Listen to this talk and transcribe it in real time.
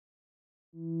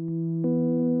We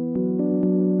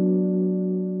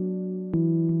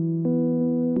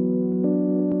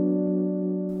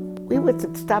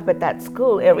would stop at that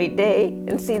school every day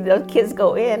and see the kids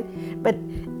go in, but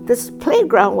this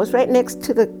playground was right next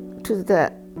to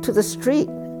the street,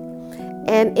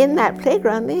 and in that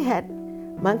playground they had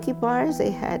monkey bars,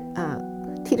 they had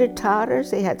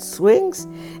teeter-totters, they had swings,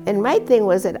 and my thing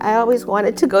was that I always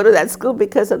wanted to go to that school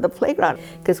because of the playground,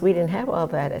 because we didn't have all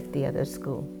that at the other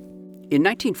school. In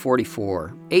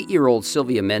 1944, 8-year-old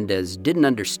Sylvia Mendez didn't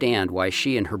understand why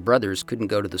she and her brothers couldn't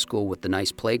go to the school with the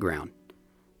nice playground.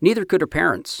 Neither could her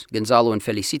parents, Gonzalo and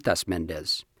Felicitas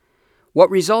Mendez. What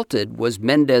resulted was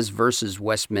Mendez versus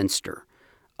Westminster,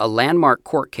 a landmark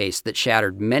court case that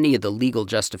shattered many of the legal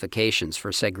justifications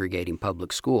for segregating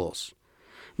public schools.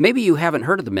 Maybe you haven't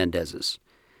heard of the Mendezes.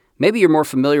 Maybe you're more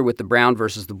familiar with the Brown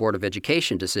versus the Board of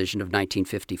Education decision of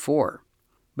 1954.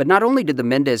 But not only did the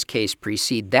Mendez case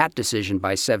precede that decision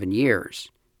by 7 years,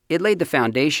 it laid the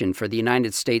foundation for the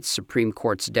United States Supreme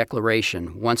Court's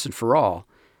declaration, once and for all,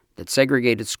 that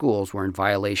segregated schools were in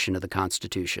violation of the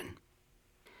Constitution.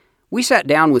 We sat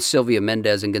down with Sylvia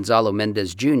Mendez and Gonzalo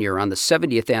Mendez Jr. on the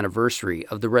 70th anniversary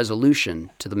of the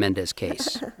resolution to the Mendez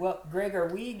case. Well, Greg, are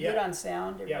we good on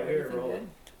sound? Yeah, we're rolling.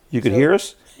 You can hear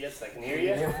us? Yes, I can hear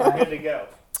you. We're good to go.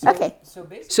 Okay. So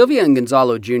basically, Sylvia and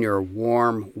Gonzalo Jr. are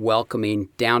warm, welcoming,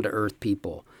 down-to-earth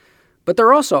people. But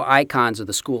they're also icons of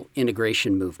the school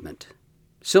integration movement.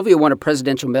 Sylvia won a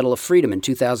Presidential Medal of Freedom in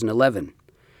 2011.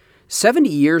 70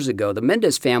 years ago, the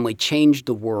Mendez family changed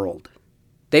the world.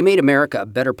 They made America a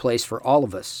better place for all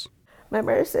of us. My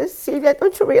mother says, Celia,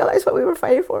 don't you realize what we were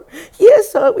fighting for?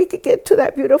 Yes, so we could get to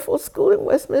that beautiful school in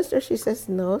Westminster. She says,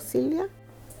 no, Celia,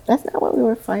 that's not what we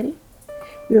were fighting.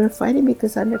 We were fighting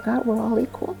because under God we're all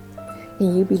equal.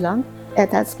 And you belong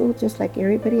at that school just like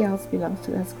everybody else belongs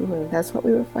to that school. And that's what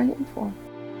we were fighting for.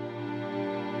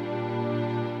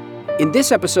 In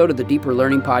this episode of the Deeper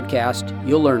Learning Podcast,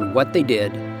 you'll learn what they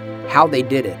did, how they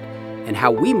did it, and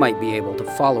how we might be able to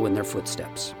follow in their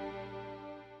footsteps.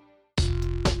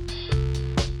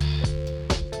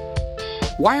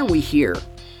 Why are we here?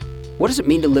 What does it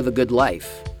mean to live a good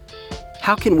life?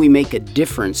 How can we make a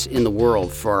difference in the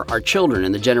world for our children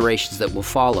and the generations that will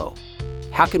follow?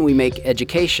 How can we make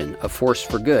education a force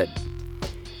for good?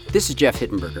 This is Jeff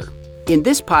Hittenberger. In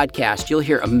this podcast, you'll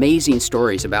hear amazing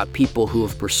stories about people who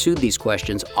have pursued these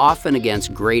questions, often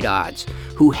against great odds,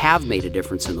 who have made a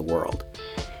difference in the world.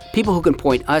 People who can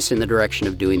point us in the direction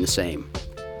of doing the same.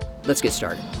 Let's get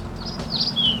started.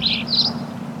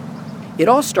 It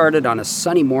all started on a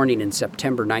sunny morning in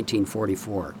September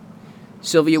 1944.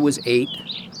 Sylvia was 8,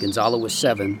 Gonzalo was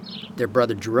 7, their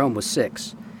brother Jerome was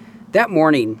 6. That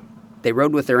morning, they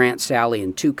rode with their Aunt Sally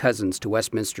and 2 cousins to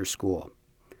Westminster School.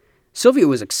 Sylvia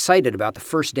was excited about the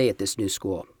first day at this new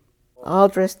school. All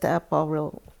dressed up,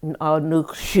 all new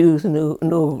shoes,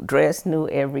 new dress, new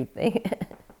everything.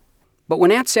 But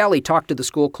when Aunt Sally talked to the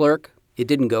school clerk, it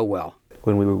didn't go well.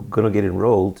 When we were going to get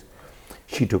enrolled,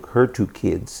 she took her 2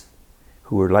 kids,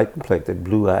 who were light-complected,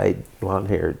 blue-eyed,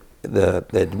 blonde-haired. The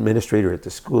administrator at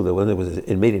the school, the one that was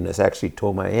admitting us, actually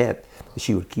told my aunt that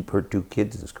she would keep her 2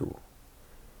 kids in school,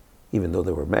 even though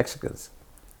they were Mexicans,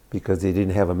 because they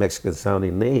didn't have a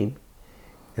Mexican-sounding name,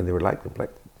 and they were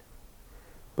light-complected.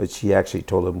 But she actually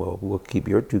told them, well, we'll keep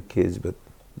your 2 kids, but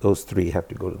those 3 have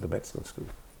to go to the Mexican school.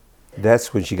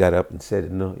 That's when she got up and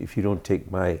said, no, if you don't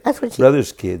take my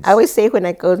brother's kids. I always say when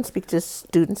I go and speak to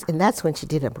students, and that's when she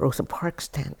did a Rosa Parks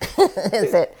stand, and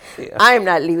said, I'm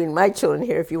not leaving my children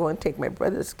here if you won't take my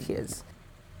brother's kids.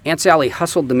 Aunt Sally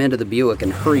hustled them into the Buick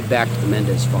and hurried back to the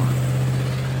Mendez farm.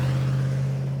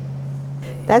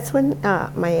 That's when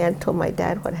my aunt told my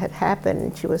dad what had happened,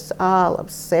 and she was all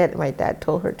upset. My dad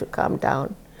told her to calm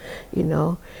down. You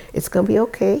know, it's going to be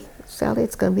okay, Sally,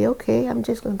 it's going to be okay. I'm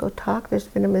just going to go talk. There's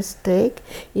been a mistake.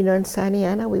 You know, in Santa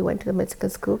Ana, we went to the Mexican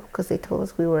school because they told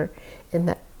us we were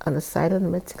on the side of the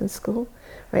Mexican school.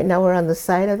 Right now we're on the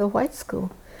side of the white school.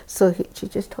 So she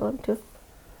just told him to,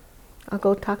 I'll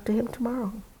go talk to him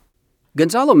tomorrow.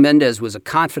 Gonzalo Mendez was a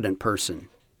confident person.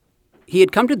 He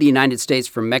had come to the United States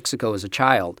from Mexico as a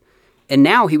child, and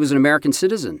now he was an American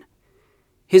citizen.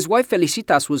 His wife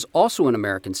Felicitas was also an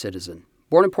American citizen,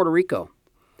 born in Puerto Rico.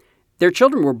 Their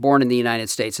children were born in the United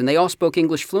States, and they all spoke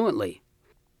English fluently.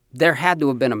 There had to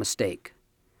have been a mistake.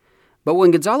 But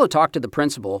when Gonzalo talked to the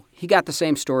principal, he got the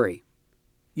same story.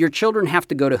 Your children have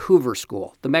to go to Hoover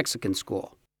School, the Mexican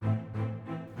school.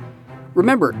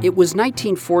 Remember, it was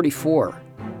 1944.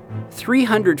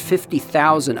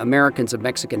 350,000 Americans of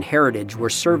Mexican heritage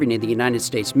were serving in the United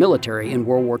States military in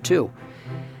World War II.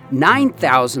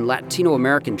 9,000 Latino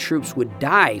American troops would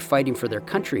die fighting for their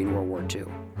country in World War II.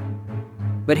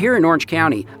 But here in Orange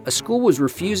County, a school was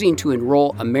refusing to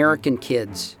enroll American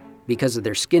kids because of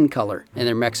their skin color and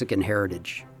their Mexican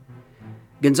heritage.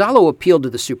 Gonzalo appealed to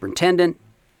the superintendent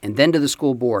and then to the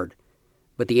school board,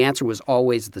 but the answer was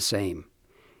always the same.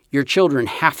 Your children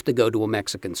have to go to a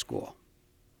Mexican school.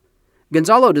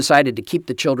 Gonzalo decided to keep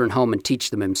the children home and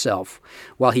teach them himself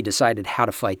while he decided how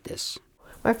to fight this.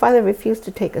 My father refused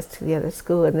to take us to the other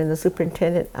school, and then the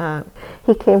superintendent,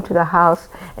 he came to the house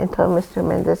and told Mr.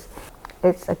 Mendez,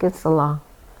 it's against the law.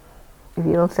 If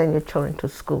you don't send your children to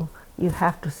school, you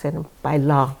have to send them by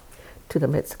law to the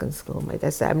Mexican school. My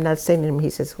dad said, I'm not sending them. He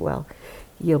says, well,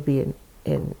 you'll be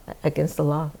in against the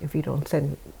law if you don't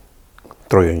send.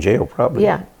 Throw you in jail, probably.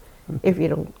 Yeah, if you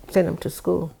don't send them to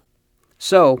school.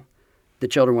 So the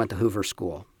children went to Hoover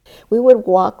School. We would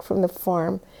walk from the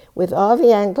farm with all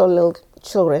the Anglo little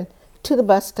children to the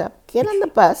bus stop, get on the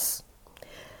bus.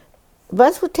 The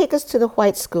bus would take us to the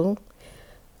white school.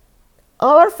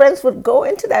 All our friends would go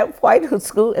into that white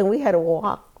school, and we had to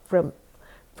walk from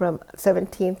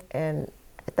 17th and,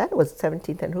 I thought it was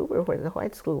 17th and Hoover, where the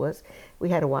white school was. We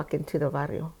had to walk into the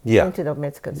barrio, into the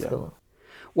Mexican school.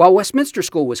 While Westminster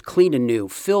School was clean and new,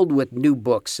 filled with new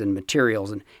books and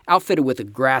materials, and outfitted with a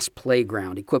grass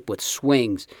playground equipped with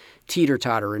swings,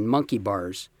 teeter-totter, and monkey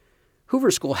bars, Hoover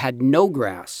School had no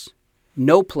grass,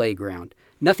 no playground,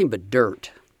 nothing but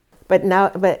dirt. But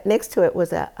next to it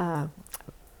was a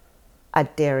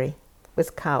dairy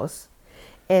with cows,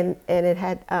 and it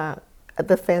had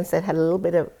the fence that had a little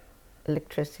bit of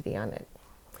electricity on it.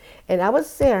 And I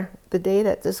was there the day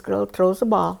that this girl throws a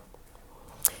ball.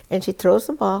 And she throws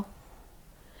the ball,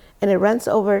 and it runs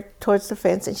over towards the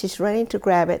fence, and she's running to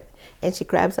grab it, and she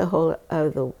grabs a hold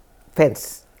of the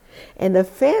fence. And the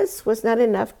fence was not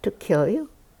enough to kill you,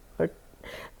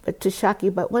 but to shock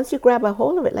you. But once you grab a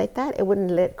hold of it like that, it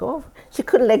wouldn't let go of her. She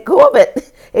couldn't let go of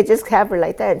it. It just grabbed her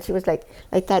like that, and she was like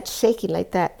that, shaking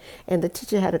like that. And the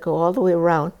teacher had to go all the way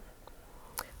around,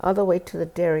 all the way to the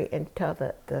dairy, and tell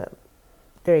the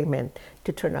dairymen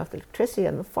to turn off the electricity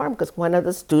on the farm because one of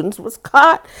the students was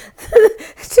caught.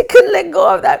 She couldn't let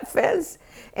go of that fence.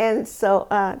 And so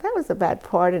that was a bad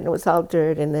part, and it was all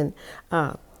dirt, and then,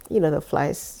 the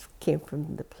flies came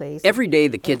from the place. Every day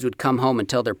the kids would come home and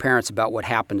tell their parents about what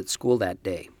happened at school that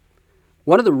day.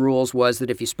 One of the rules was that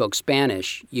if you spoke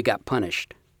Spanish, you got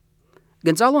punished.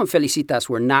 Gonzalo and Felicitas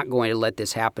were not going to let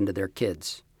this happen to their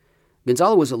kids.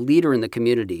 Gonzalo was a leader in the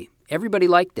community. Everybody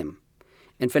liked him.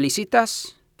 And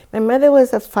Felicitas? My mother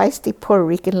was a feisty Puerto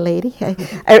Rican lady.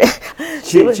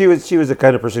 She was the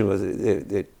kind of person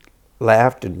that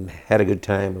laughed and had a good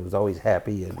time and was always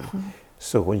happy. And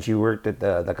so when she worked at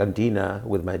the cantina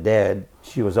with my dad,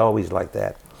 she was always like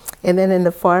that. And then in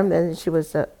the farm, then she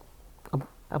was a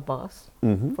boss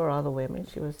for all the women.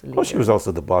 She was the leader. Well, she was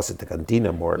also the boss at the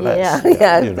cantina, more or less.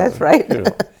 Yeah, that's right.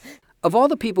 Of all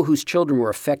the people whose children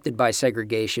were affected by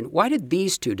segregation, why did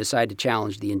these two decide to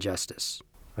challenge the injustice?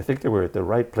 I think they were at the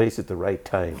right place at the right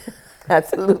time.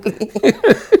 Absolutely.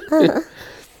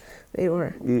 They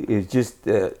were. It's just,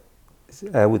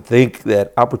 I would think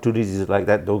that opportunities like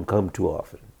that don't come too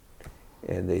often.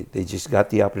 And they just got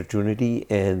the opportunity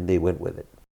and they went with it.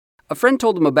 A friend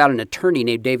told them about an attorney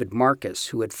named David Marcus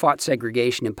who had fought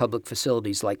segregation in public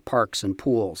facilities like parks and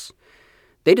pools.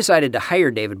 They decided to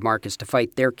hire David Marcus to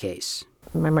fight their case.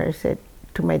 My mother said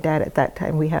to my dad at that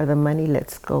time, we have the money,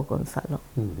 let's go, Gonzalo.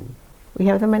 Mm-hmm. We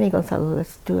have the money, Gonzalo,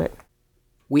 let's do it.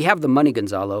 We have the money,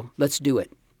 Gonzalo, let's do it.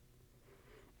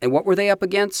 And what were they up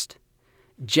against?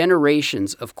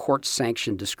 Generations of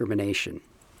court-sanctioned discrimination.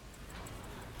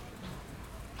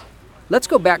 Let's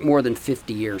go back more than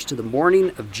 50 years to the morning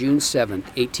of June 7th,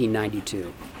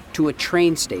 1892, to a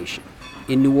train station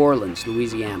in New Orleans,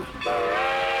 Louisiana.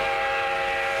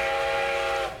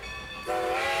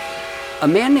 A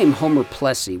man named Homer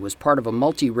Plessy was part of a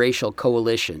multiracial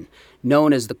coalition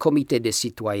known as the Comité des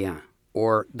Citoyens,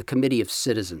 or the Committee of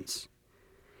Citizens.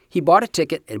 He bought a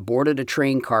ticket and boarded a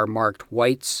train car marked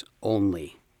whites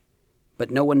only.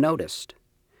 But no one noticed.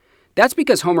 That's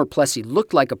because Homer Plessy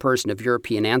looked like a person of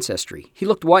European ancestry. He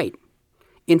looked white.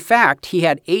 In fact, he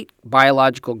had 8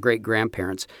 biological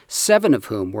great-grandparents, 7 of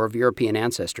whom were of European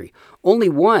ancestry. Only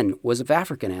 1 was of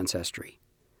African ancestry.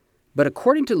 But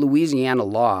according to Louisiana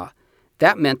law,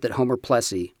 that meant that Homer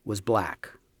Plessy was black.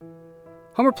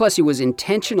 Homer Plessy was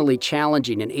intentionally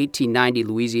challenging an 1890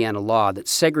 Louisiana law that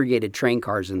segregated train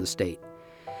cars in the state.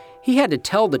 He had to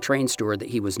tell the train steward that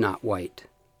he was not white.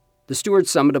 The steward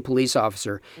summoned a police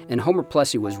officer, and Homer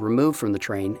Plessy was removed from the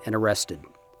train and arrested.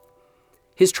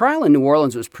 His trial in New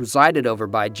Orleans was presided over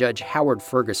by Judge Howard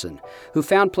Ferguson, who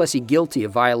found Plessy guilty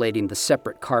of violating the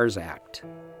Separate Cars Act.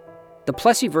 The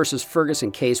Plessy versus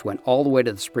Ferguson case went all the way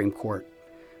to the Supreme Court.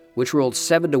 which ruled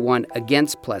 7-1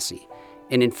 against Plessy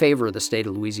and in favor of the state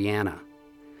of Louisiana.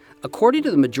 According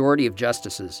to the majority of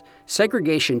justices,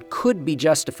 segregation could be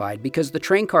justified because the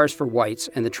train cars for whites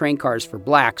and the train cars for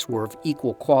blacks were of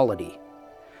equal quality.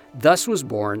 Thus was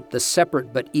born the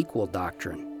separate but equal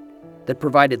doctrine that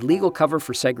provided legal cover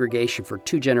for segregation for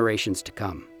 2 generations to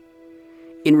come.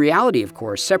 In reality, of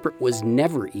course, separate was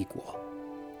never equal,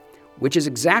 which is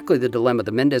exactly the dilemma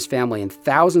the Mendez family and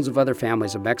thousands of other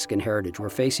families of Mexican heritage were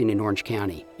facing in Orange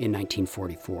County in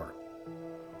 1944.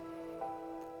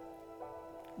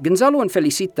 Gonzalo and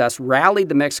Felicitas rallied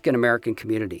the Mexican-American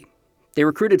community. They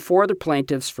recruited 4 other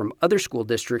plaintiffs from other school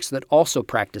districts that also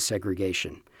practiced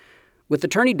segregation. With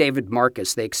attorney David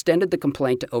Marcus, they extended the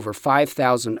complaint to over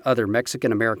 5,000 other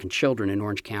Mexican-American children in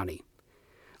Orange County.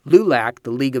 LULAC,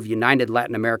 the League of United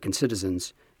Latin American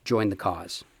Citizens, joined the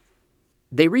cause.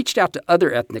 They reached out to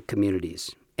other ethnic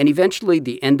communities, and eventually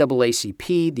the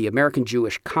NAACP, the American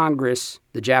Jewish Congress,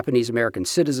 the Japanese American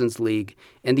Citizens League,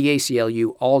 and the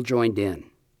ACLU all joined in.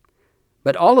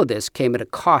 But all of this came at a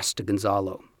cost to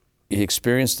Gonzalo. He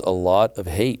experienced a lot of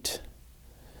hate.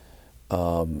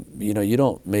 You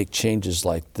don't make changes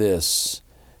like this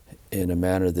in a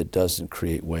manner that doesn't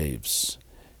create waves.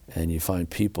 And you find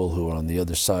people who are on the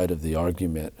other side of the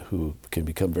argument who can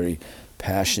become very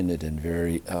passionate and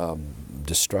very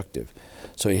destructive.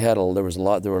 So there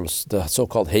were the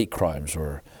so-called hate crimes,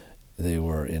 or they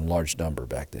were in large number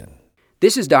back then.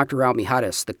 This is Dr. Raul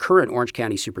Mijares, the current Orange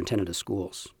County Superintendent of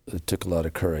Schools. It took a lot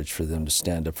of courage for them to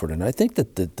stand up for it. And I think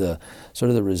that the sort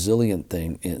of the resilient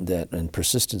thing and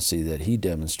persistency that he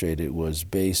demonstrated was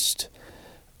based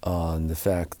on the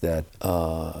fact that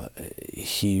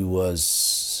he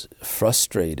was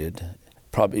frustrated,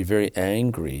 probably very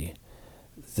angry,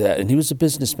 and he was a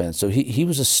businessman, so he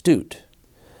was astute.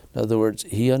 In other words,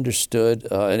 he understood,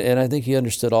 and I think he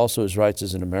understood also his rights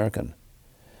as an American.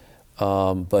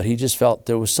 But he just felt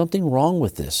there was something wrong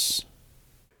with this.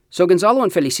 So Gonzalo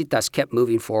and Felicitas kept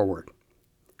moving forward.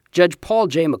 Judge Paul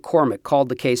J. McCormick called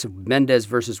the case of Mendez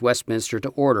versus Westminster to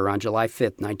order on July 5,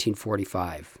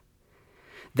 1945.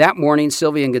 That morning,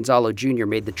 Sylvia and Gonzalo Jr.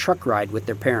 made the truck ride with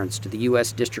their parents to the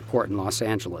U.S. District Court in Los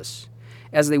Angeles,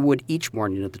 as they would each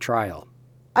morning at the trial.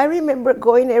 I remember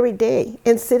going every day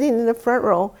and sitting in the front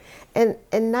row and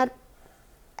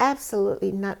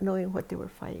absolutely not knowing what they were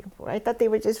fighting for. I thought they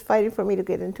were just fighting for me to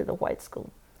get into the white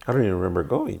school. I don't even remember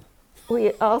going.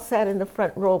 We all sat in the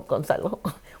front row, Gonzalo.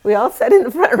 We all sat in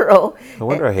the front row. No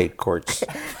wonder I hate courts.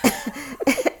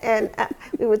 And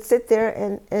we would sit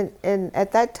there, and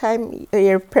at that time,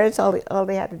 your parents, all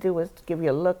they had to do was give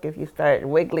you a look if you started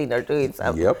wiggling or doing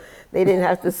something. Yep. They didn't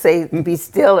have to say, be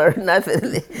still or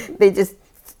nothing. They just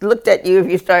looked at you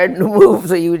if you started to move,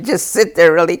 so you would just sit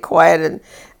there really quiet and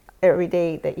every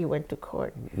day that you went to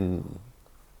court. Mm.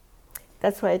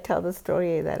 That's why I tell the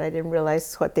story that I didn't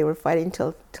realize what they were fighting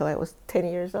till I was 10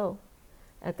 years old.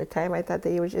 At the time, I thought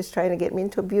they were just trying to get me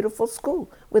into a beautiful school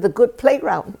with a good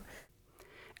playground.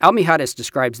 Al Mijares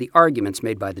describes the arguments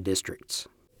made by the districts.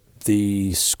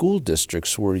 The school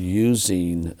districts were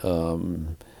using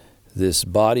this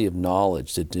body of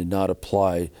knowledge that did not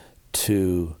apply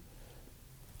to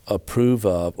approve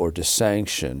of or to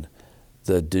sanction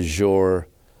the de jure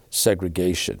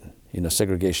segregation,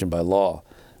 segregation by law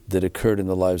that occurred in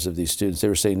the lives of these students. They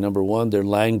were saying, number one, their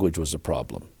language was a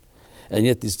problem. And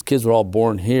yet these kids were all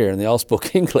born here and they all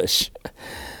spoke English.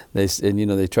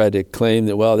 They tried to claim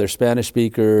that, well, they're Spanish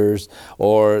speakers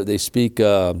or they speak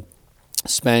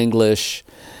Spanglish,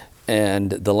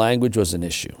 and the language was an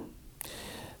issue,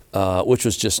 which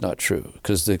was just not true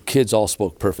because the kids all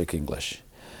spoke perfect English.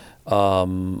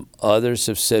 Others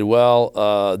have said,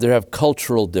 well, there have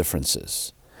cultural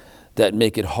differences that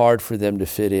make it hard for them to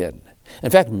fit in. In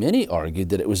fact, many argued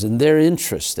that it was in their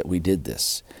interest that we did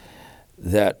this,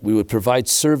 that we would provide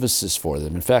services for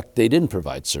them. In fact, they didn't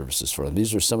provide services for them.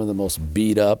 These were some of the most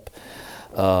beat up,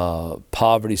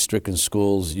 poverty-stricken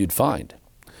schools you'd find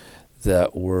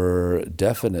that were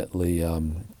definitely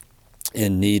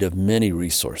in need of many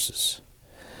resources.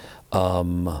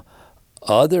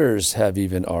 Others have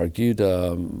even argued,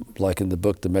 like in the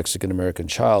book The Mexican-American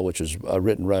Child, which was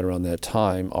written right around that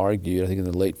time, argued, I think in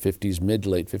the late 50s,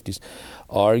 mid-late 50s,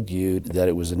 argued that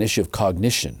it was an issue of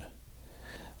cognition.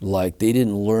 Like they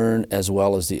didn't learn as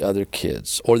well as the other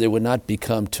kids, or they would not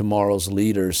become tomorrow's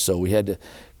leaders, so we had to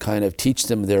kind of teach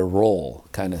them their role,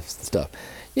 kind of stuff.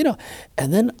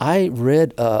 And then I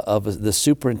read of the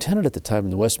superintendent at the time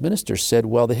in the Westminster said,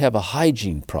 well, they have a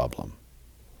hygiene problem.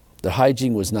 The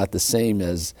hygiene was not the same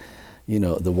as,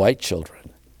 the white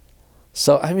children.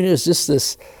 So, it was just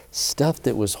this stuff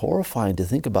that was horrifying to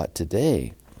think about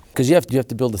today. Because you have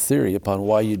to build a theory upon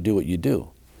why you do what you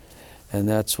do. And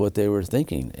that's what they were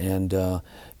thinking. And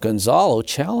Gonzalo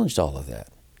challenged all of that.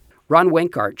 Ron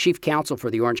Wenkart, chief counsel for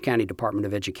the Orange County Department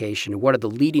of Education and one of the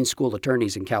leading school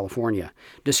attorneys in California,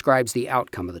 describes the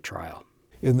outcome of the trial.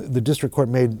 The district court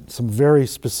made some very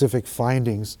specific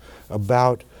findings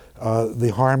about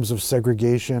the harms of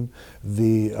segregation,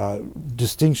 the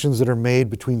distinctions that are made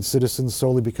between citizens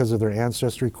solely because of their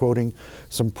ancestry, quoting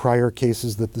some prior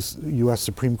cases that the U.S.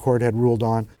 Supreme Court had ruled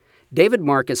on. David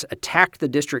Marcus attacked the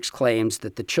district's claims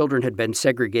that the children had been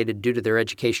segregated due to their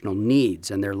educational needs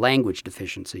and their language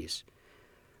deficiencies.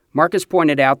 Marcus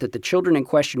pointed out that the children in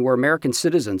question were American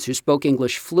citizens who spoke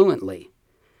English fluently.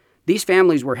 These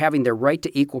families were having their right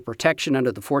to equal protection under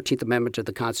the 14th Amendment to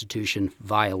the Constitution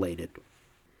violated.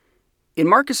 In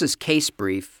Marcus's case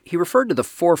brief, he referred to the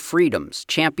 4 freedoms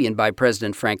championed by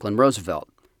President Franklin Roosevelt.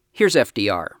 Here's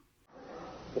FDR.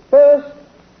 The first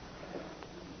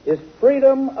is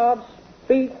freedom of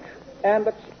speech and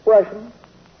expression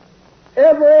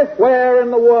everywhere in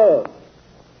the world.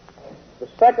 The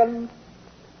second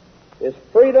is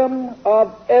freedom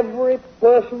of every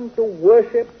person to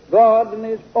worship God in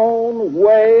his own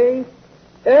way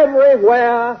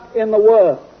everywhere in the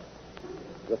world.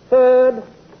 The third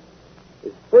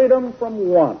is freedom from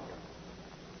want,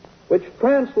 which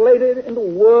translated into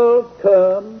world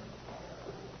terms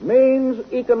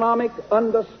means economic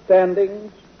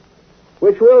understandings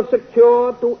which will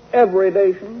secure to every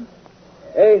nation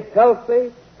a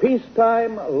healthy,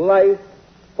 peacetime life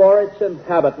for its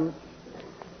inhabitants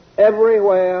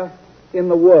everywhere in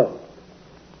the world.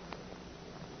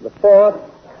 The fourth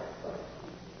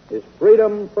is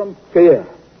freedom from fear.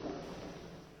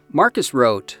 Marcus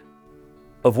wrote,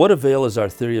 "Of what avail is our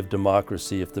theory of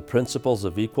democracy if the principles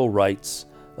of equal rights,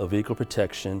 of equal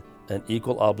protection, and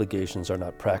equal obligations are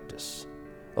not practiced?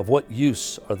 Of what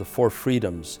use are the 4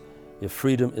 freedoms if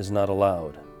freedom is not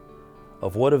allowed?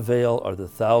 Of what avail are the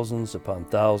thousands upon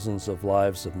thousands of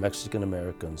lives of Mexican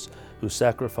Americans who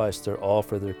sacrificed their all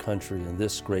for their country in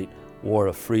this great war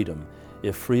of freedom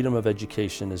if freedom of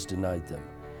education is denied them?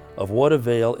 Of what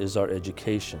avail is our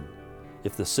education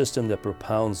if the system that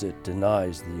propounds it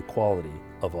denies the equality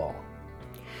of all?"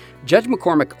 Judge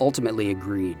McCormick ultimately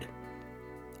agreed.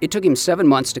 It took him 7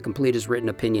 months to complete his written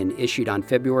opinion issued on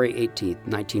February 18,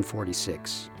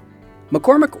 1946.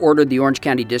 McCormick ordered the Orange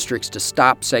County districts to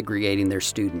stop segregating their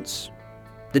students.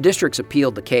 The districts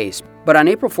appealed the case, but on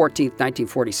April 14,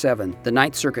 1947, the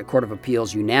Ninth Circuit Court of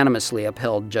Appeals unanimously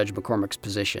upheld Judge McCormick's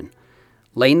position,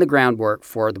 laying the groundwork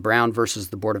for the Brown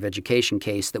versus the Board of Education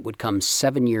case that would come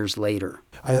 7 years later.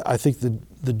 I think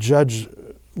the judge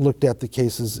looked at the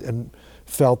cases and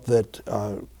felt that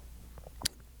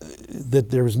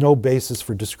that there was no basis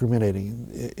for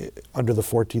discriminating under the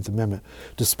 14th Amendment,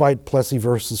 despite Plessy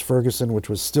versus Ferguson, which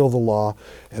was still the law,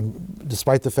 and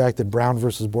despite the fact that Brown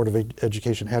versus Board of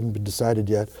Education hadn't been decided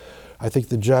yet. I think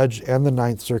the judge and the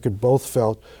Ninth Circuit both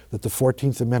felt that the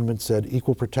 14th Amendment said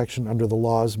equal protection under the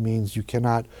laws means you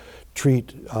cannot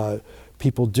treat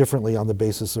people differently on the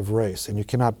basis of race, and you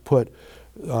cannot put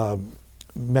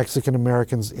Mexican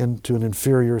Americans into an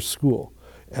inferior school.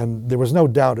 And there was no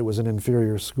doubt it was an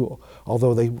inferior school.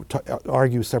 Although they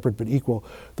argue separate but equal,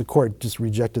 the court just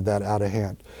rejected that out of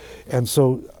hand. And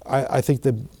so I think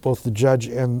that both the judge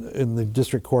and in the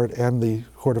district court and the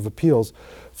Court of Appeals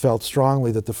felt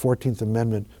strongly that the 14th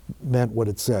Amendment meant what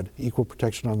it said, equal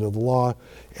protection under the law,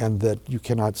 and that you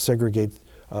cannot segregate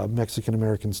Mexican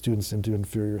American students into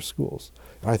inferior schools.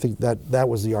 And I think that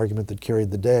was the argument that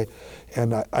carried the day.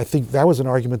 And I think that was an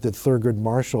argument that Thurgood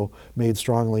Marshall made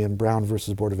strongly in Brown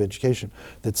versus Board of Education,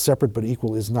 that separate but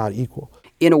equal is not equal.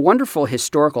 In a wonderful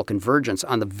historical convergence,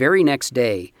 on the very next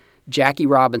day, Jackie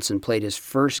Robinson played his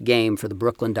first game for the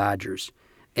Brooklyn Dodgers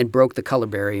and broke the color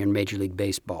barrier in Major League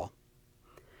Baseball.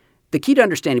 The key to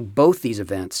understanding both these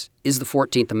events is the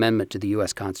 14th Amendment to the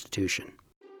U.S. Constitution.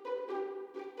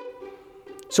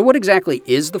 So what exactly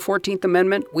is the 14th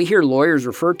Amendment? We hear lawyers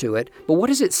refer to it, but what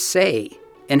does it say?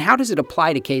 And how does it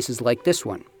apply to cases like this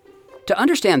one? To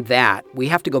understand that, we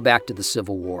have to go back to the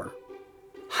Civil War.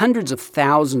 Hundreds of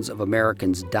thousands of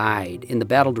Americans died in the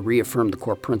battle to reaffirm the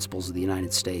core principles of the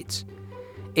United States.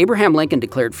 Abraham Lincoln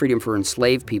declared freedom for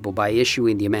enslaved people by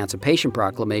issuing the Emancipation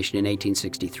Proclamation in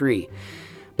 1863.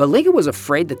 But Lincoln was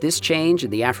afraid that this change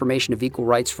and the affirmation of equal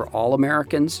rights for all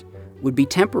Americans would be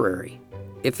temporary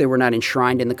if they were not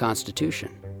enshrined in the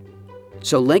Constitution.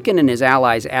 So Lincoln and his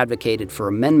allies advocated for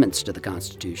amendments to the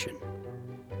Constitution.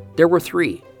 There were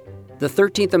 3. The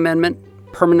 13th Amendment,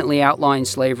 permanently outlawing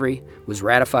slavery, was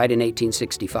ratified in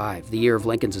 1865, the year of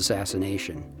Lincoln's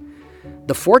assassination.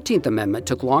 The 14th Amendment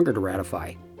took longer to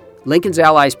ratify. Lincoln's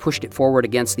allies pushed it forward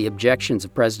against the objections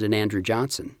of President Andrew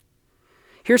Johnson.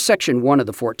 Here's Section 1 of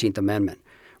the 14th Amendment,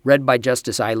 read by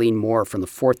Justice Eileen Moore from the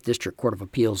 4th District Court of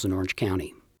Appeals in Orange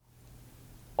County.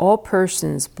 All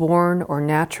persons born or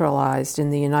naturalized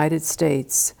in the United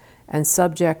States and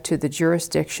subject to the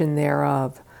jurisdiction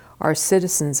thereof are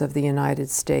citizens of the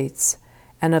United States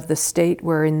and of the state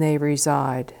wherein they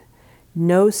reside.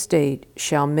 No state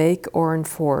shall make or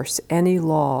enforce any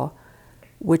law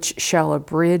which shall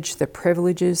abridge the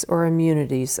privileges or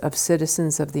immunities of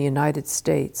citizens of the United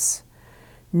States,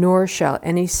 nor shall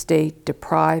any state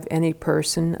deprive any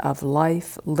person of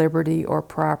life, liberty, or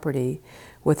property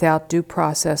without due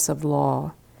process of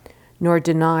law, nor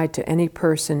deny to any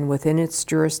person within its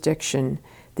jurisdiction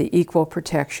the equal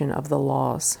protection of the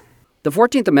laws. The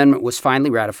 14th Amendment was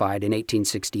finally ratified in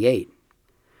 1868.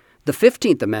 The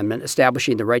 15th Amendment,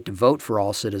 establishing the right to vote for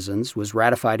all citizens, was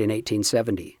ratified in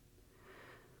 1870.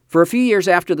 For a few years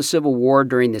after the Civil War,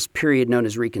 during this period known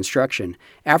as Reconstruction,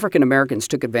 African Americans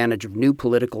took advantage of new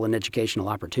political and educational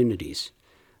opportunities.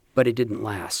 But it didn't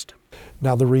last.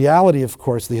 Now, the reality, of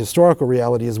course, the historical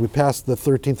reality is we passed the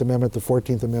 13th Amendment, the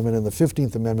 14th Amendment, and the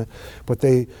 15th Amendment, but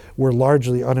they were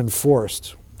largely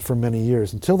unenforced for many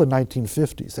years until the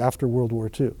 1950s, after World War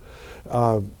II.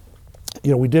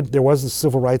 There was the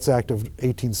Civil Rights Act of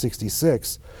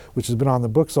 1866, which has been on the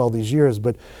books all these years,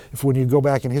 but when you go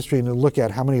back in history and you look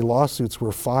at how many lawsuits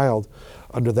were filed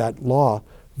under that law,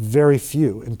 very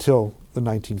few until the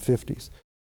 1950s.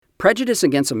 Prejudice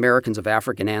against Americans of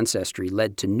African ancestry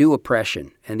led to new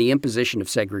oppression and the imposition of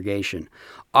segregation,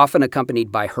 often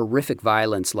accompanied by horrific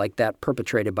violence like that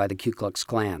perpetrated by the Ku Klux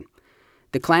Klan.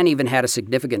 The Klan even had a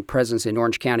significant presence in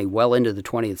Orange County well into the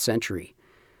 20th century.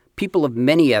 People of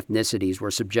many ethnicities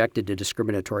were subjected to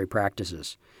discriminatory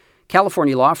practices.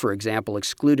 California law, for example,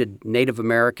 excluded Native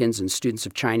Americans and students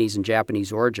of Chinese and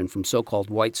Japanese origin from so-called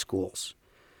white schools.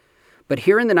 But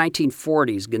here in the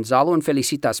 1940s, Gonzalo and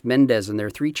Felicitas Mendez and their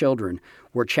 3 children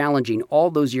were challenging all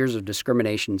those years of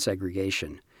discrimination and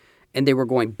segregation. And they were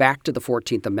going back to the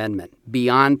 14th Amendment,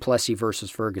 beyond Plessy versus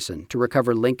Ferguson, to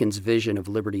recover Lincoln's vision of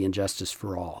liberty and justice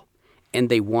for all. And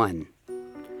they won.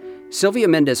 Sylvia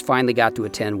Mendez finally got to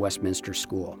attend Westminster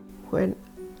School. When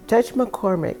Judge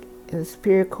McCormick in the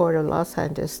Superior Court of Los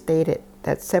Angeles stated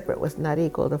that separate was not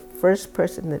equal, the first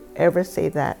person that ever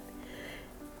said that,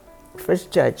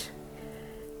 first judge,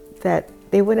 that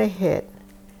they went ahead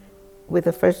with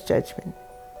the first judgment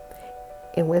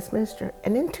in Westminster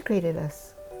and integrated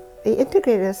us. They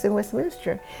integrated us in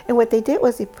Westminster. And what they did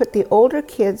was they put the older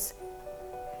kids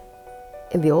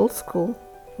in the old school,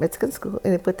 Mexican school,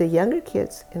 and they put the younger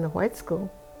kids in the white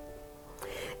school.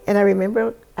 And I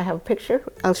remember, I have a picture,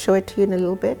 I'll show it to you in a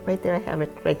little bit. Right there, I have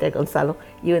it, right there, Gonzalo,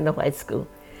 you in the white school.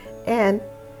 And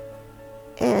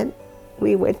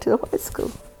we went to the white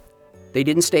school. They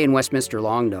didn't stay in Westminster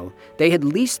long, though. They had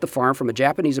leased the farm from a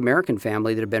Japanese-American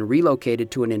family that had been relocated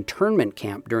to an internment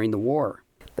camp during the war.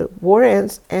 The war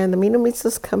ends and the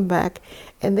Minomistas come back,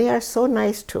 and they are so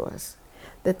nice to us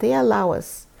that they allow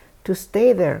us to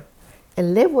stay there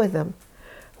and live with them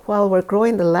while we're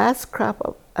growing the last crop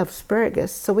of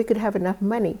asparagus so we could have enough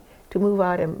money to move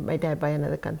out and my dad buy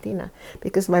another cantina.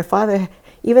 Because my father,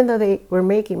 even though they were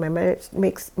making, my mother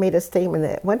made a statement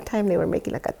that one time they were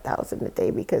making like 1,000 a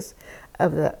day because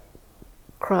of the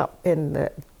crop and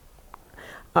the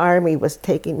army was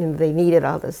taking, and they needed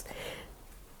all this.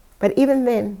 But even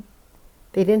then,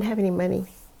 they didn't have any money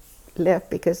left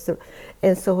because,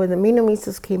 and so when the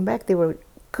Minomistas came back, they were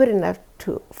good enough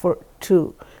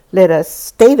to let us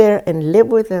stay there and live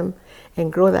with them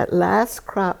and grow that last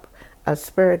crop of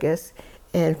asparagus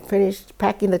and finish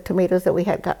packing the tomatoes that we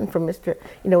had gotten from Mr.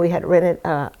 We had rented,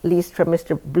 leased from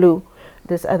Mr. Blue,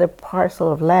 this other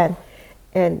parcel of land,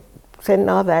 and sending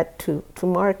all that to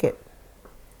market.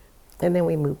 And then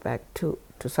we moved back to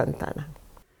Santana.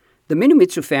 The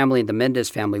Minomitsu family and the Mendez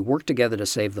family worked together to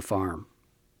save the farm.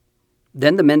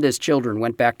 Then the Mendez children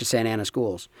went back to Santa Ana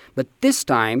schools. But this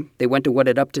time, they went to what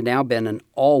had up to now been an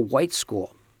all-white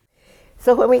school.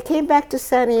 So when we came back to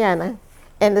Santa Ana,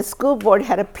 and the school board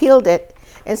had appealed it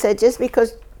and said, just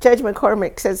because Judge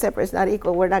McCormick said separate is not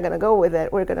equal, we're not going to go with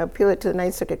it. We're going to appeal it to the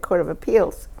Ninth Circuit Court of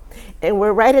Appeals. And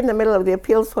we're right in the middle of the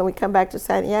appeals when we come back to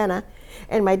Santa Ana.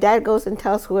 And my dad goes and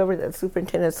tells whoever the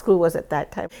superintendent of school was at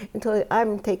that time, until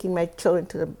I'm taking my children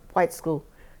to the white school,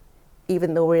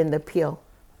 even though we're in the appeal.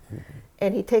 Mm-hmm.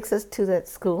 And he takes us to that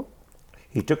school.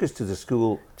 He took us to the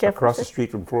school across the street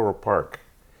from Floral Park,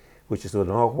 which is an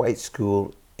all-white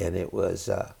school, and it was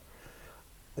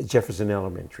Jefferson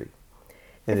Elementary,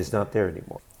 and it's not there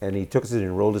anymore. And he took us and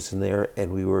enrolled us in there,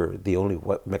 and we were the only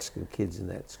white Mexican kids in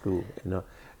that school.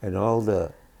 And all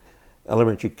the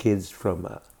elementary kids from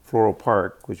Floral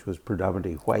Park, which was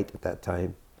predominantly white at that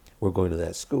time, we're going to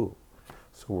that school.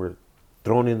 So we're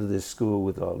thrown into this school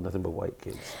with nothing but white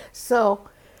kids. So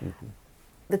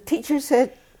the teacher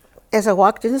said, as I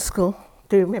walked into school,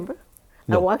 do you remember?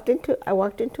 No. I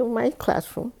walked into my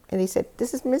classroom, and he said,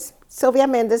 "This is Miss Sylvia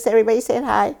Mendez." Everybody said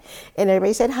hi, and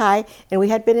everybody said hi. And we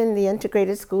had been in the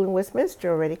integrated school in Westminster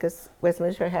already, because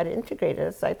Westminster had integrated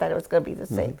us. So I thought it was going to be the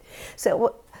same.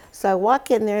 So I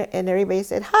walk in there, and everybody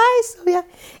said, "Hi, Sylvia,"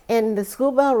 and the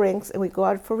school bell rings, and we go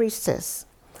out for recess.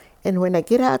 And when I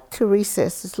get out to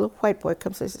recess, this little white boy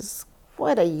comes and says,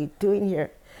 "What are you doing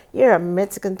here? You're a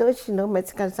Mexican. Don't you know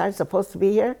Mexicans aren't supposed to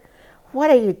be here? What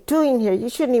are you doing here? You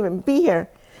shouldn't even be here."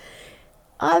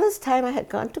 All this time I had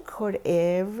gone to court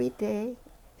every day,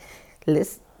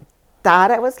 thought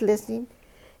I was listening,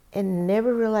 and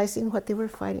never realizing what they were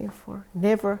fighting for.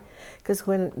 Never. Because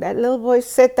when that little boy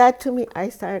said that to me, I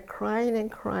started crying and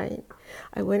crying.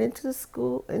 I went into the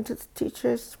school, into the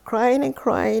teachers, crying and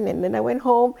crying, and then I went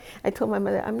home. I told my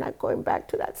mother, "I'm not going back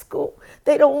to that school.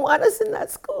 They don't want us in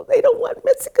that school. They don't want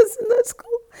Mexicans in that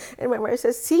school." And my mother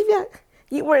says, "Sylvia,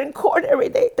 you were in court every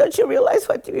day. Don't you realize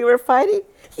what we were fighting?"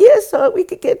 "Yes, so we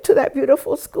could get to that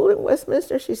beautiful school in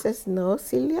Westminster." She says, "No,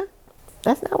 Celia,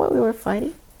 that's not what we were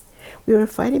fighting. We were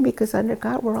fighting because under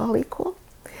God we're all equal.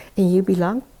 And you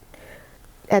belong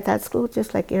at that school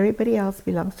just like everybody else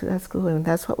belongs to that school. And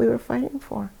that's what we were fighting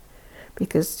for.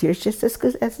 Because you're just as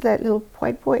good as that little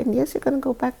white boy. And yes, you're going to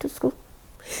go back to school."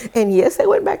 And yes, I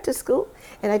went back to school.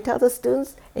 And I tell the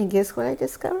students, and guess what I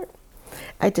discovered?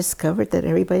 I discovered that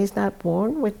everybody's not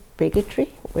born with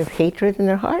bigotry, with hatred in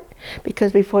their heart,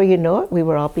 because before you know it, we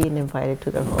were all being invited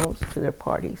to their homes, to their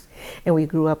parties, and we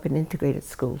grew up in integrated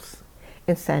schools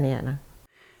in Santa Ana.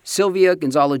 Sylvia,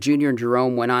 Gonzalo Jr., and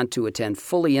Jerome went on to attend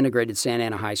fully integrated Santa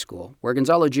Ana High School, where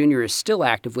Gonzalo Jr. is still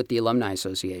active with the Alumni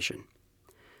Association.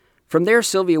 From there,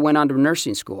 Sylvia went on to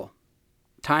nursing school.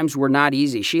 Times were not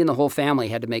easy. She and the whole family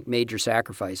had to make major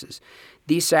sacrifices.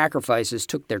 These sacrifices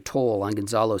took their toll on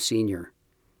Gonzalo Sr.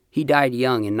 He died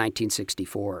young in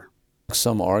 1964.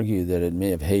 Some argue that it may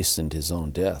have hastened his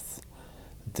own death,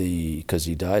 because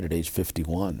he died at age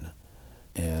 51.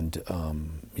 And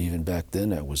even back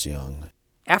then I was young.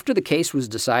 After the case was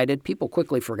decided, people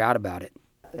quickly forgot about it.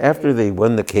 After they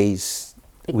won the case,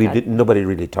 nobody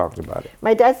really talked about it.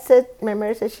 My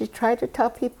mother said she tried to tell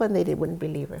people and they wouldn't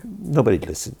believe her. Nobody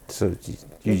listened, so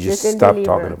you just didn't stopped believe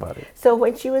talking her. about it. So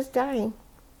when she was dying,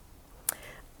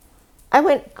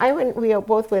 we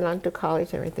both went on to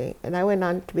college and everything, and I went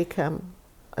on to become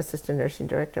assistant nursing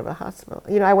director of a hospital.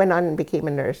 I went on and became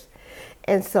a nurse.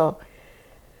 And so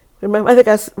when my mother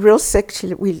got real sick,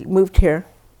 we moved here.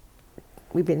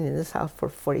 We've been in this house for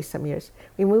 40-some years.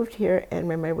 We moved here, and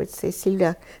my mother would say,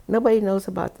 "Celia, nobody knows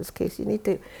about this case.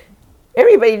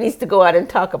 Everybody needs to go out and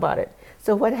talk about it."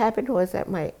 So what happened was that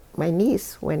my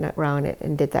niece went around it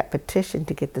and did that petition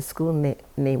to get the school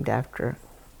named after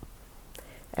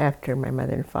my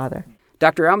mother and father.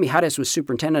 Dr. Almijares was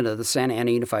superintendent of the Santa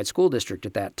Ana Unified School District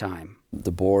at that time.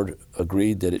 The board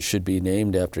agreed that it should be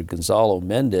named after Gonzalo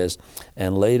Mendez,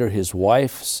 and later his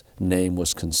wife's name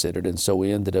was considered, and so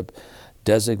we ended up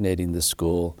designating the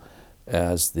school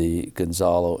as the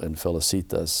Gonzalo and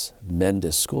Felicitas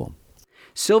Mendez School.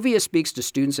 Sylvia speaks to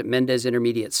students at Mendez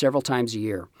Intermediate several times a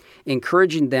year,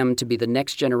 encouraging them to be the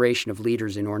next generation of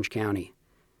leaders in Orange County.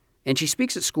 And she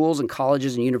speaks at schools and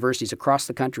colleges and universities across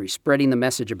the country, spreading the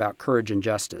message about courage and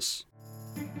justice.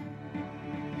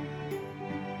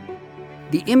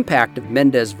 The impact of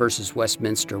Mendez versus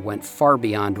Westminster went far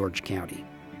beyond Orange County.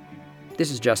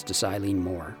 This is Justice Eileen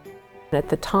Moore. At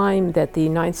the time that the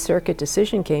Ninth Circuit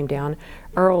decision came down,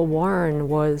 Earl Warren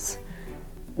was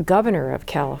governor of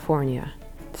California.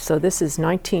 So this is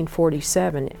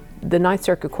 1947. The Ninth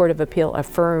Circuit Court of Appeal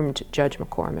affirmed Judge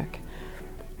McCormick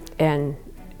and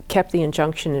kept the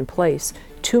injunction in place.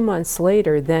 2 months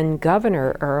later, then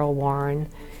Governor Earl Warren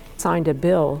signed a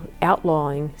bill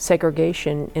outlawing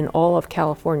segregation in all of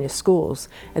California's schools,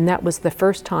 and that was the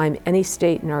first time any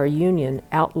state in our union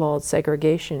outlawed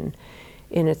segregation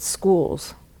in its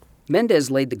schools.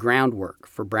 Mendez laid the groundwork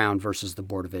for Brown versus the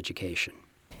Board of Education.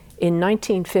 In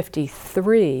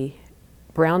 1953,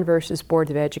 Brown versus Board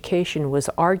of Education was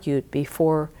argued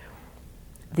before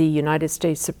the United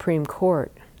States Supreme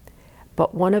Court,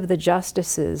 but one of the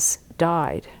justices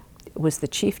died. It was the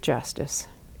Chief Justice,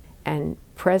 and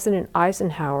President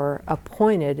Eisenhower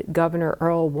appointed Governor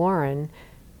Earl Warren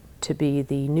to be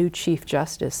the new Chief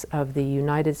Justice of the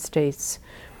United States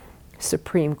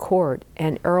Supreme Court,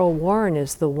 and Earl Warren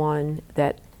is the one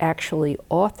that actually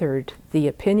authored the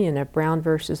opinion of Brown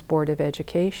versus Board of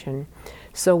Education.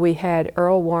 So we had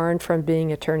Earl Warren from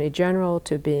being Attorney General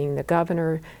to being the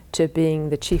governor to being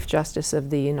the Chief Justice of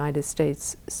the United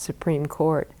States Supreme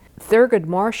Court. Thurgood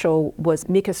Marshall was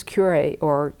amicus curiae,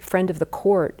 or friend of the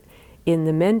court, in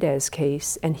the Mendez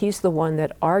case, and he's the one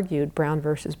that argued Brown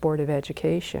versus Board of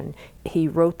Education. He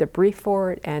wrote the brief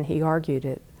for it and he argued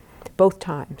it both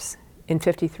times, in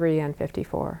 53 and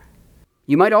 54.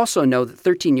 You might also know that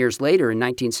 13 years later, in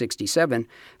 1967,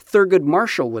 Thurgood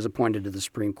Marshall was appointed to the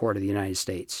Supreme Court of the United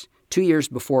States, 2 years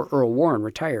before Earl Warren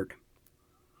retired.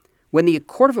 When the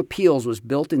Court of Appeals was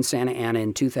built in Santa Ana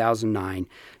in 2009,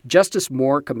 Justice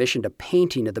Moore commissioned a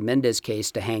painting of the Mendez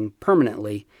case to hang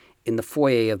permanently in the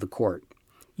foyer of the court.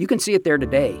 You can see it there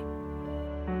today.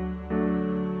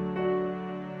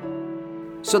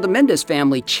 So the Mendez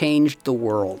family changed the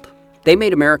world. They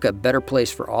made America a better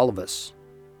place for all of us.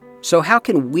 So how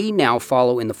can we now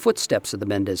follow in the footsteps of the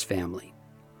Mendez family?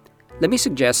 Let me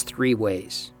suggest 3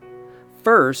 ways.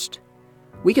 First,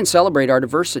 we can celebrate our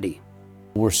diversity.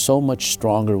 We're so much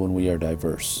stronger when we are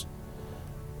diverse,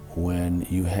 when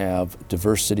you have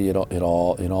diversity in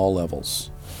all levels.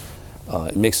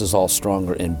 It makes us all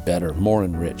stronger and better, more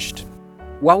enriched.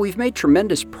 While we've made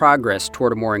tremendous progress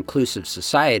toward a more inclusive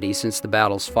society since the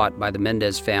battles fought by the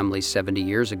Mendez family 70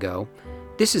 years ago,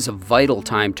 this is a vital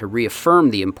time to reaffirm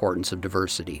the importance of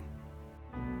diversity.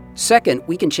 Second,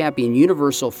 we can champion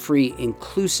universal, free,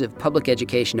 inclusive public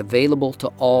education available to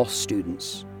all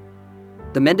students.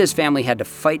 The Mendez family had to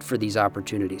fight for these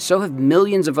opportunities. So have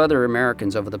millions of other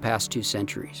Americans over the past 2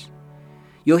 centuries.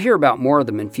 You'll hear about more of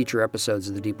them in future episodes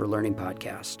of the Deeper Learning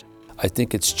Podcast. I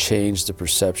think it's changed the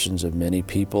perceptions of many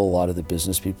people. A lot of the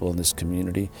business people in this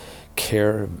community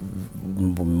care,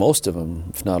 most of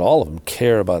them, if not all of them,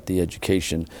 care about the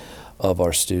education of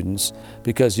our students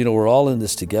because, we're all in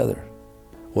this together.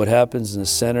 What happens in the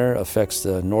center affects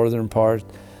the northern part,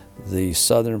 the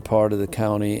southern part of the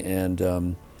county,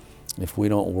 and if we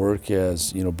don't work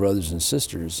as, brothers and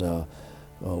sisters,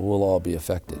 we'll all be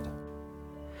affected.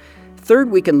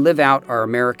 Third, we can live out our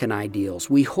American ideals.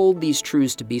 We hold these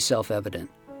truths to be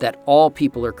self-evident, that all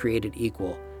people are created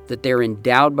equal, that they're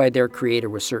endowed by their Creator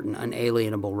with certain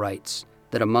unalienable rights,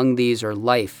 that among these are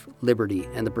life, liberty,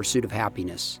 and the pursuit of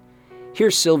happiness.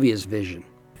 Here's Sylvia's vision.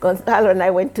 Gonzalo and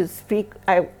I went to speak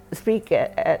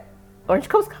at Orange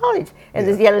Coast College, and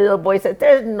this yellow little boy said,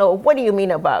 what do you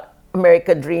mean about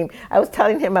American dream? I was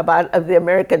telling him about the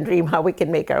American dream, how we can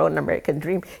make our own American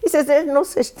dream. He says, there's no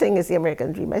such thing as the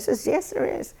American dream. I says, yes, there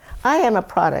is. I am a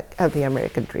product of the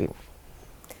American dream.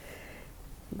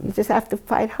 You just have to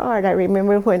fight hard. I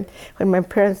remember when my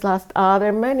parents lost all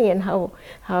their money and how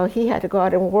he had to go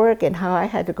out and work and how I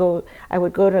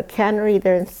would go to a cannery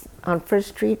there on First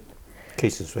Street,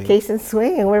 Case and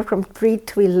Swing, and work from 3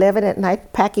 to 11 at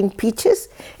night packing peaches,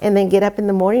 and then get up in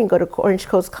the morning and go to Orange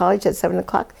Coast College at 7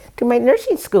 o'clock to my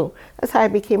nursing school. That's how I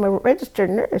became a registered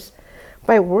nurse,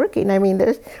 by working. I mean,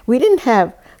 we didn't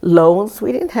have loans.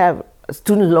 We didn't have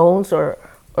student loans or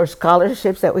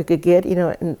scholarships that we could get,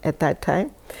 at that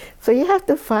time. So you have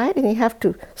to fight, and you have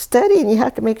to study, and you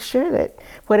have to make sure that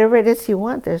whatever it is you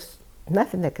want, there's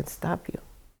nothing that can stop you.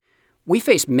 We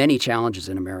face many challenges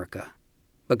in America.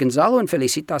 But Gonzalo and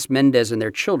Felicitas Mendez and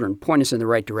their children point us in the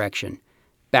right direction,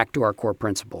 back to our core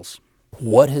principles.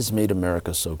 What has made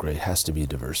America so great has to be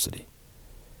diversity.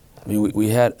 I mean,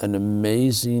 we had an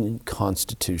amazing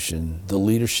Constitution. The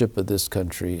leadership of this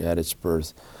country at its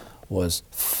birth was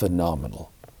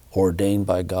phenomenal, ordained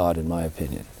by God, in my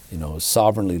opinion.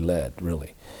 Sovereignly led,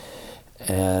 really.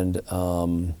 And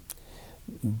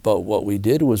but what we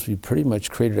did was we pretty much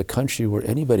created a country where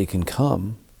anybody can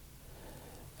come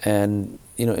and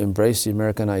embrace the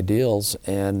American ideals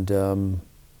and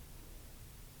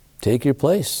take your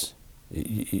place.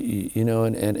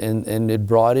 And it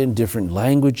brought in different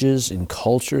languages and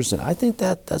cultures, and I think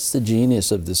that's the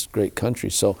genius of this great country.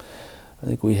 So I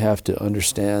think we have to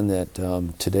understand that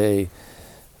today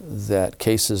that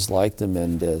cases like the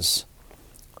Mendez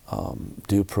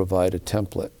do provide a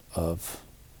template of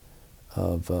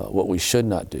what we should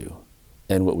not do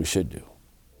and what we should do.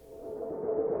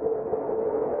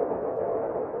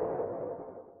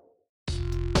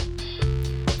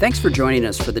 Thanks for joining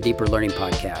us for the Deeper Learning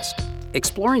Podcast.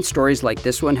 Exploring stories like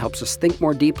this one helps us think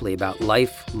more deeply about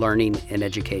life, learning, and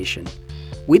education.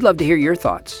 We'd love to hear your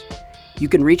thoughts. You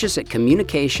can reach us at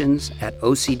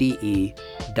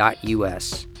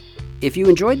communications@ocde.us. If you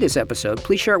enjoyed this episode,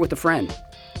 please share it with a friend.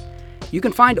 You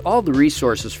can find all the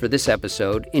resources for this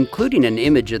episode, including an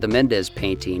image of the Mendez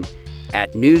painting,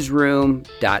 at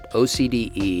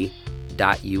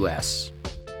newsroom.ocde.us.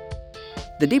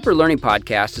 The Deeper Learning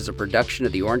Podcast is a production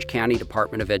of the Orange County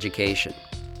Department of Education.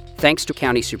 Thanks to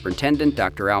County Superintendent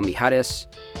Dr. Al Mijares,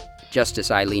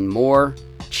 Justice Eileen Moore,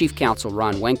 Chief Counsel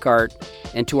Ron Wenkart,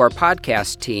 and to our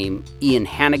podcast team, Ian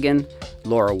Hannigan,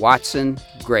 Laura Watson,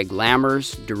 Greg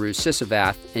Lammers, Daru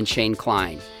Sisavath, and Shane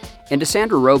Klein, and to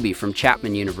Sandra Roby from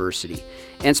Chapman University.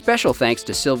 And special thanks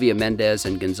to Sylvia Mendez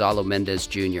and Gonzalo Mendez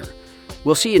Jr.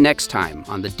 We'll see you next time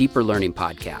on the Deeper Learning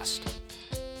Podcast.